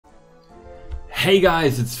Hey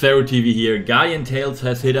guys, it's Pharaoh TV here. Guardian Tales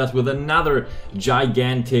has hit us with another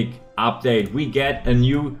gigantic update. We get a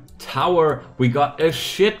new tower. We got a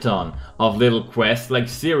shit ton of little quests. Like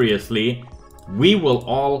seriously, we will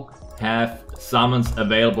all have summons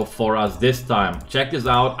available for us this time. Check this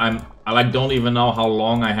out. I don't even know how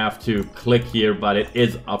long I have to click here, but it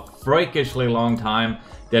is a freakishly long time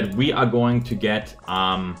that we are going to get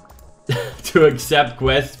to accept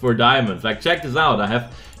quests for diamonds. Like check this out. I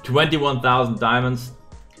have 21,000 diamonds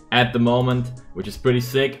at the moment, which is pretty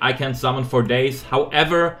sick. I can summon for days.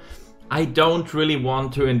 However, I don't really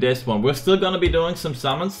want to in this one. We're still gonna be doing some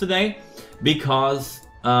summons today because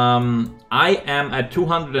I am at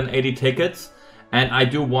 280 tickets and I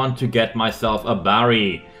do want to get myself a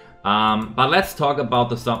BARI. But let's talk about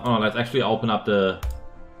the summon. Oh, let's actually open up the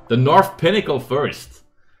North Pinnacle first.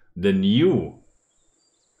 The new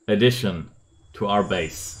addition to our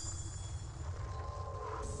base,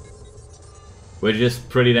 which is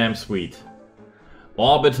pretty damn sweet.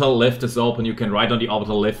 Orbital lift is open. You can ride on the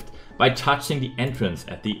orbital lift by touching the entrance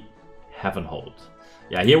at the Heaven Hold.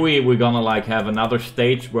 Yeah, here we're gonna like have another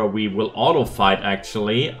stage where we will auto fight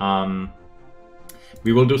actually.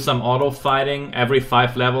 We will do some auto fighting every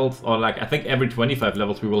 5 levels, or like I think every 25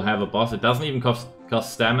 levels we will have a boss. It doesn't even cost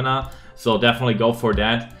stamina, so definitely go for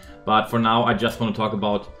that. But for now I just want to talk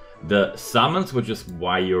about the summons, which is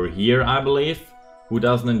why you're here, I believe. Who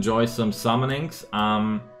doesn't enjoy some summonings?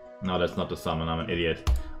 No, that's not the summon, I'm an idiot.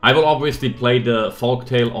 I will obviously play the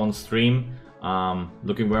folktale on stream.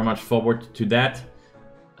 Looking very much forward to that.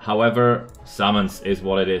 However, summons is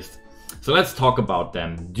what it is. So let's talk about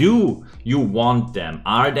them. Do you want them?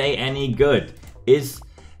 Are they any good? Is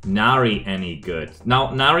Nari any good?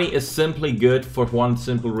 Now, Nari is simply good for one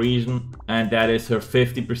simple reason, and that is her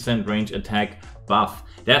 50% range attack buff.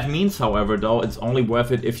 That means, however, though, it's only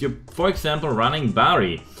worth it if you're, for example, running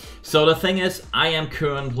BARI. So the thing is, I am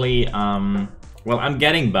currently, well, I'm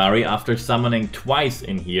getting BARI after summoning twice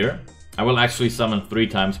in here. I will actually summon 3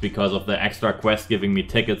 times because of the extra quest giving me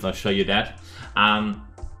tickets, I'll show you that.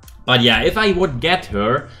 But yeah, if I would get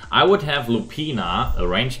her, I would have Lupina, a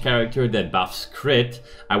ranged character that buffs crit.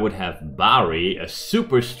 I would have BARI, a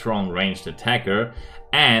super strong ranged attacker.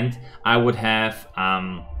 And I would have,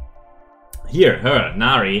 here, her,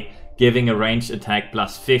 Nari, giving a ranged attack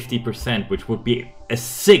plus 50%, which would be a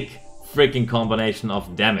sick freaking combination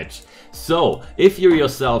of damage. So, if you're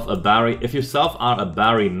yourself a BARI, if yourself are a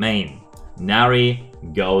BARI main, Nari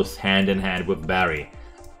goes hand in hand with BARI.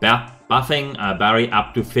 Buffing BARI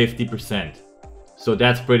up to 50%. So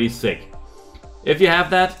that's pretty sick. If you have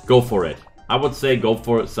that, go for it. I would say go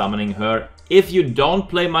for summoning her. If you don't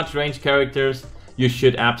play much ranged characters, you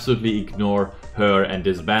should absolutely ignore her and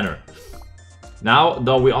this banner. Now,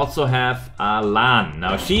 though, we also have Lan.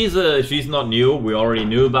 Now, she's not new. We already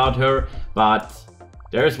knew about her, but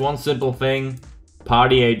there's one simple thing.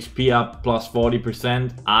 Party HP up plus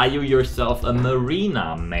 40%. Are you yourself a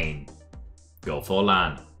Marina main? Go for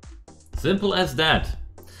Lan. Simple as that.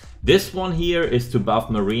 This one here is to buff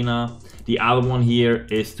Marina. The other one here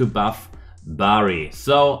is to buff BARI.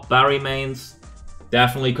 So, BARI mains,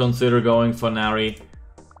 definitely consider going for Nari.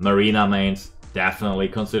 Marina mains, definitely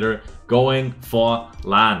consider going for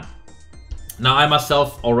Lan. Now I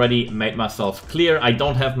myself already made myself clear. I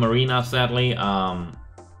don't have Marina, sadly.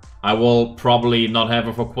 I will probably not have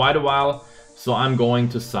her for quite a while. So I'm going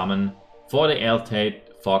to summon for the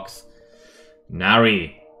Altate Fox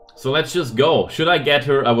Nari. So let's just go. Should I get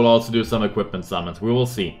her, I will also do some equipment summons. We will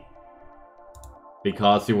see.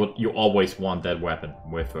 Because you always want that weapon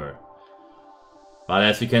with her. But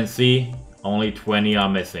as you can see, only 20 are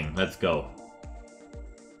missing. Let's go.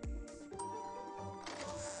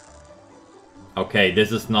 Okay,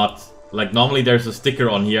 this is not... Like, normally there's a sticker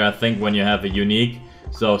on here, I think, when you have a unique.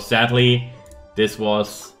 So, sadly, this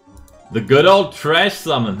was the good old trash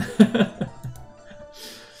summon.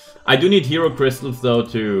 I do need hero crystals, though,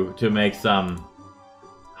 to make some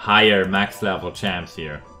higher max level champs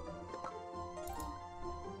here.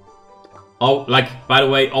 Oh, like, by the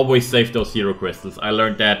way, always save those hero crystals. I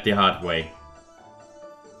learned that the hard way.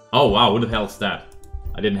 Oh, wow, who the hell's that?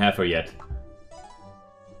 I didn't have her yet.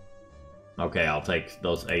 Okay, I'll take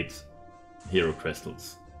those 8 hero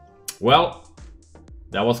crystals. Well,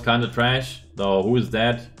 that was kind of trash. Though, who is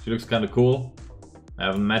that? She looks kind of cool. I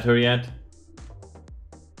haven't met her yet.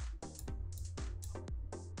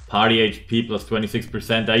 Party HP plus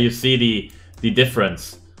 26%. There you see the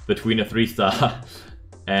difference between a 3-star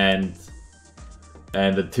and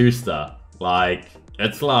a 2-star. Like,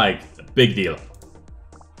 it's like a big deal.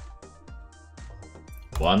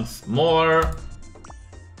 Once more.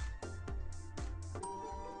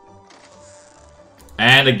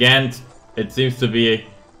 And again, It seems to be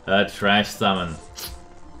a trash summon.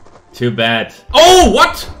 Too bad. Oh,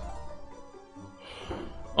 what?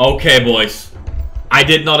 Okay, boys. I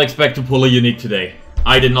did not expect to pull a unique today.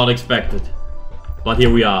 I did not expect it. But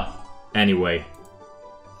here we are. Anyway.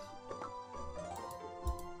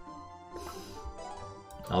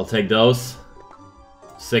 I'll take those.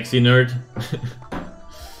 Sexy nerd.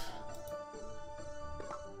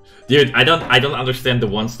 Dude, I don't understand the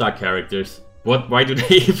 1-star characters. Why do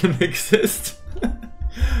they even exist?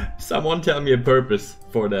 Someone tell me a purpose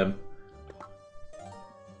for them.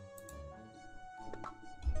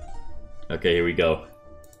 Okay, here we go.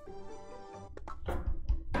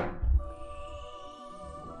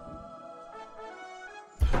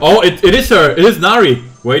 Oh, it is her! It is Nari!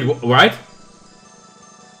 Wait, right?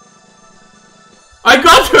 I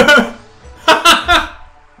got her!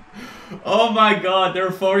 Oh my god,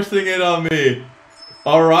 they're forcing it on me!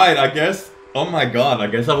 Alright, I guess... Oh my god, I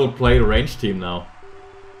guess I will play the range team now.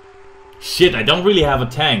 Shit, I don't really have a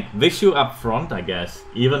tank. Vishu up front, I guess.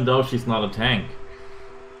 Even though she's not a tank.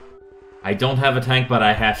 I don't have a tank, but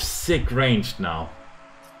I have sick ranged now.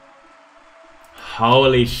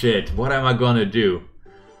 Holy shit, what am I gonna do?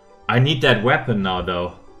 I need that weapon now,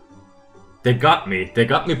 though. They got me. They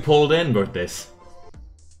got me pulled in with this.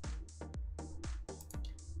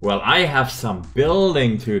 Well, I have some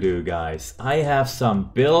building to do, guys. I have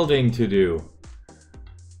some building to do.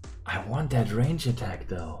 I want that range attack,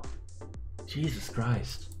 though. Jesus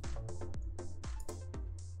Christ.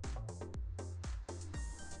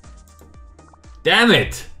 Damn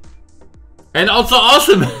it! And also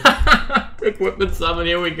awesome! Equipment summon,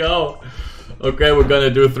 here we go. Okay, we're gonna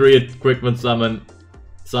do 3 equipment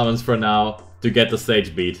summons for now to get the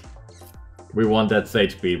Sage beat. We want that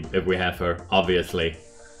Sage beat if we have her, obviously.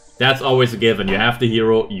 That's always a given. You have the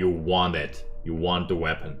hero, you want it. You want the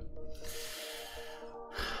weapon.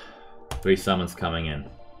 3 summons coming in.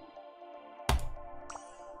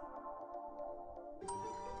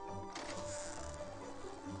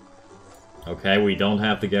 Okay, we don't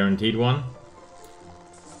have the guaranteed one.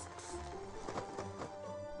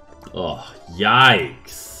 Oh,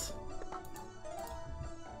 yikes.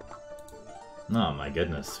 Oh my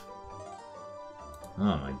goodness.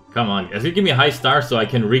 Oh my, come on. As you give me a high star so I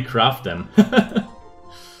can recraft them.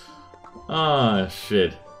 Oh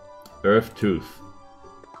shit. Earth Tooth.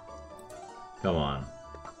 Come on.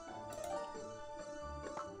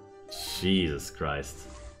 Jesus Christ.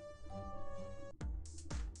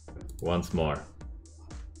 Once more.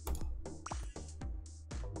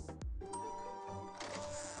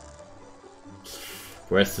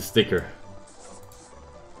 Where's the sticker?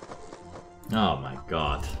 Oh my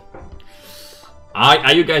god.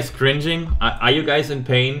 Are you guys cringing? Are you guys in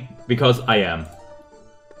pain? Because I am.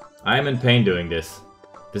 I am in pain doing this.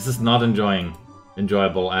 This is not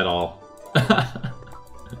enjoyable at all.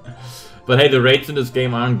 But hey, the rates in this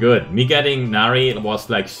game aren't good. Me getting Nari was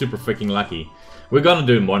like super freaking lucky. We're gonna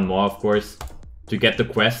do one more, of course, to get the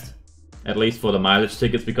quest. At least for the mileage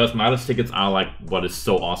tickets, because mileage tickets are like what is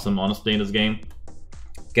so awesome, honestly, in this game.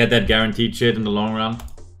 Get that guaranteed shit in the long run.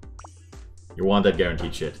 You want that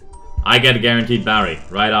guaranteed shit. I get a guaranteed BARI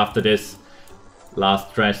right after this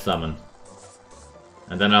last trash summon.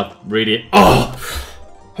 And then I'll really... Oh!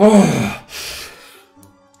 Oh!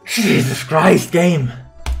 Jesus Christ, game!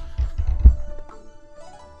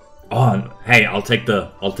 Oh, hey, I'll take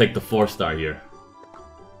the 4-star here.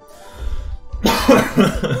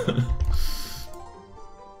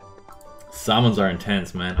 Summons are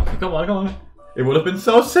intense, man. Okay, come on, come on. It would have been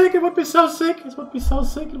so sick, it would be so sick, it would be so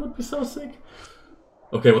sick, it would be so sick.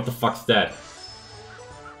 Okay, what the fuck's that?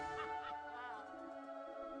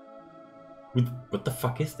 What the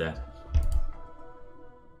fuck is that?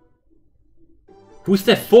 Who's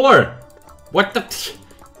that for? What the...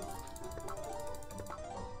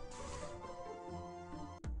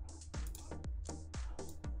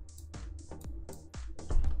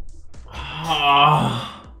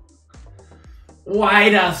 Oh, why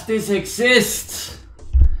does this exist?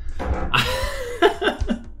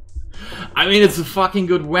 I mean, it's a fucking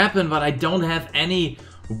good weapon, but I don't have any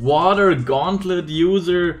water gauntlet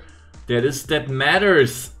user that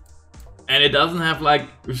matters. And it doesn't have like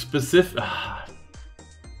specific...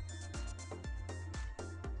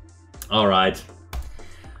 Alright.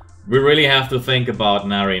 We really have to think about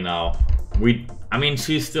Nari now. I mean,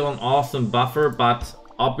 she's still an awesome buffer, but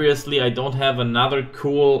obviously I don't have another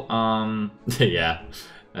cool... yeah,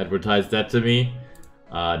 advertise that to me.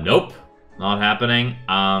 Nope, not happening.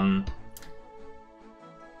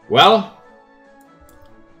 Well,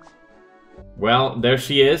 there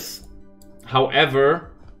she is.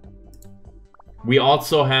 However, we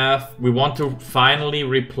also have... We want to finally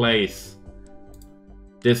replace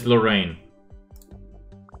this Lorraine.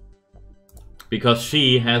 Because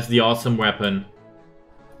she has the awesome weapon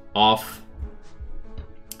of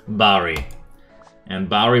BARI. And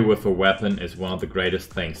BARI with a weapon is one of the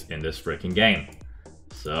greatest things in this freaking game.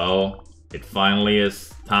 So, it finally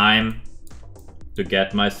is time to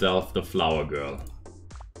get myself the flower girl.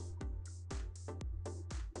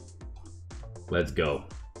 Let's go.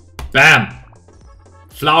 Bam!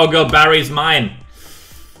 Flower girl BARI's mine!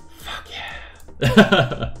 Fuck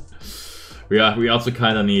yeah. we also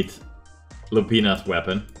kinda need Lupina's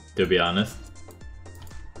weapon, to be honest.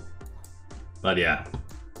 But yeah.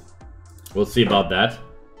 We'll see about that.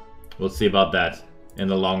 We'll see about that in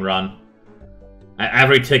the long run.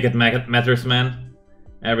 Every ticket matters, man.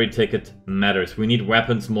 Every ticket matters. We need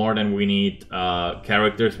weapons more than we need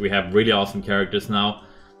characters. We have really awesome characters now.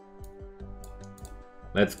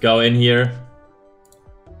 Let's go in here.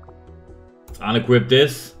 Let's unequip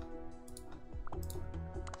this.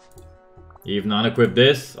 Even unequip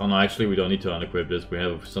this. Oh no, actually we don't need to unequip this. We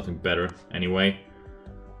have something better anyway.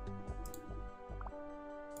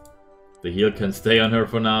 The heal can stay on her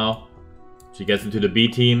for now. She gets into the B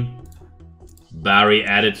team. BARI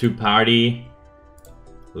added to party.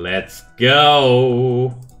 Let's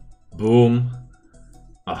go. Boom.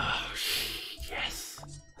 Oh, yes.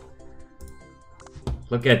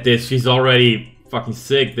 Look at this. She's already fucking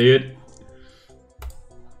sick, dude.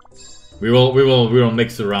 We will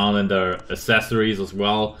mix around in their accessories as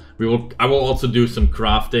well. I will also do some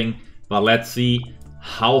crafting, but let's see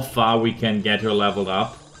how far we can get her leveled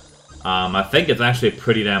up. I think it's actually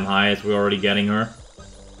pretty damn high as we're already getting her.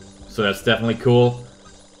 So that's definitely cool.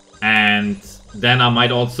 And then I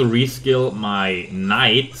might also reskill my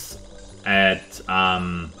knights at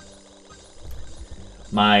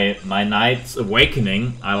my knight's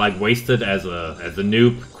awakening. I like wasted as a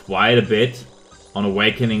noob quite a bit on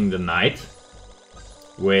awakening the knight,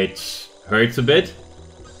 which hurts a bit.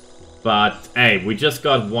 But hey, we just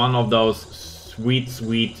got one of those sweet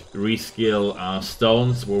reskill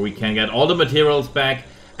stones where we can get all the materials back,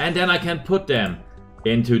 and then I can put them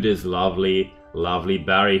into this lovely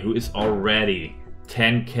BARI, who is already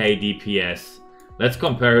 10k DPS. Let's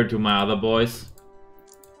compare her to my other boys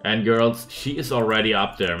and girls. She is already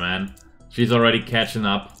up there, man. She's already catching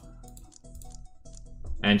up.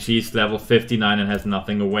 And she's level 59 and has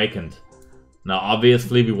nothing awakened. Now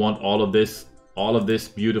obviously we want all of this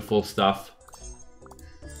beautiful stuff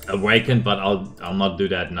awakened, but I'll not do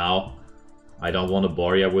that now. I don't want to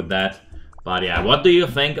bore you with that. But yeah, what do you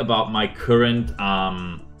think about my current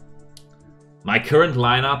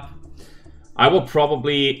lineup? I will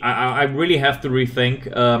probably I really have to rethink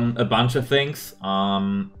a bunch of things.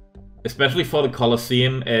 Especially for the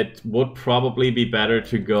Colosseum, it would probably be better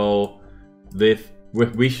to go with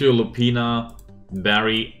Vishu, Lupina,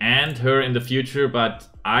 BARI, and her in the future, but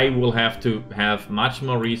I will have to have much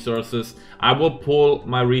more resources. I will pull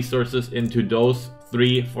my resources into those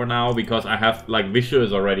three for now, because I have, like, Vishu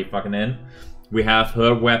is already fucking in. We have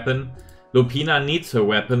her weapon. Lupina needs her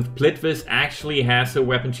weapon. Plitvis actually has her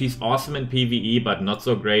weapon. She's awesome in PvE, but not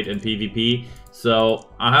so great in PvP.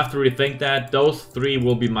 So I have to rethink that. Those three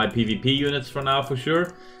will be my PvP units for now, for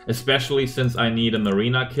sure. Especially since I need a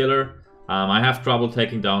Marina killer. I have trouble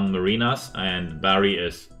taking down Marinas, and BARI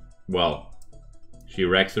is, well, she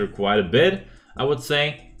wrecks her quite a bit, I would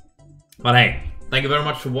say. But hey, thank you very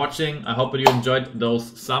much for watching. I hope that you enjoyed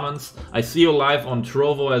those summons. I see you live on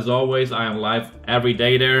Trovo as always. I am live every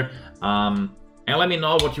day there. And let me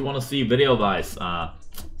know what you want to see video-wise.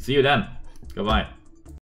 See you then. Goodbye.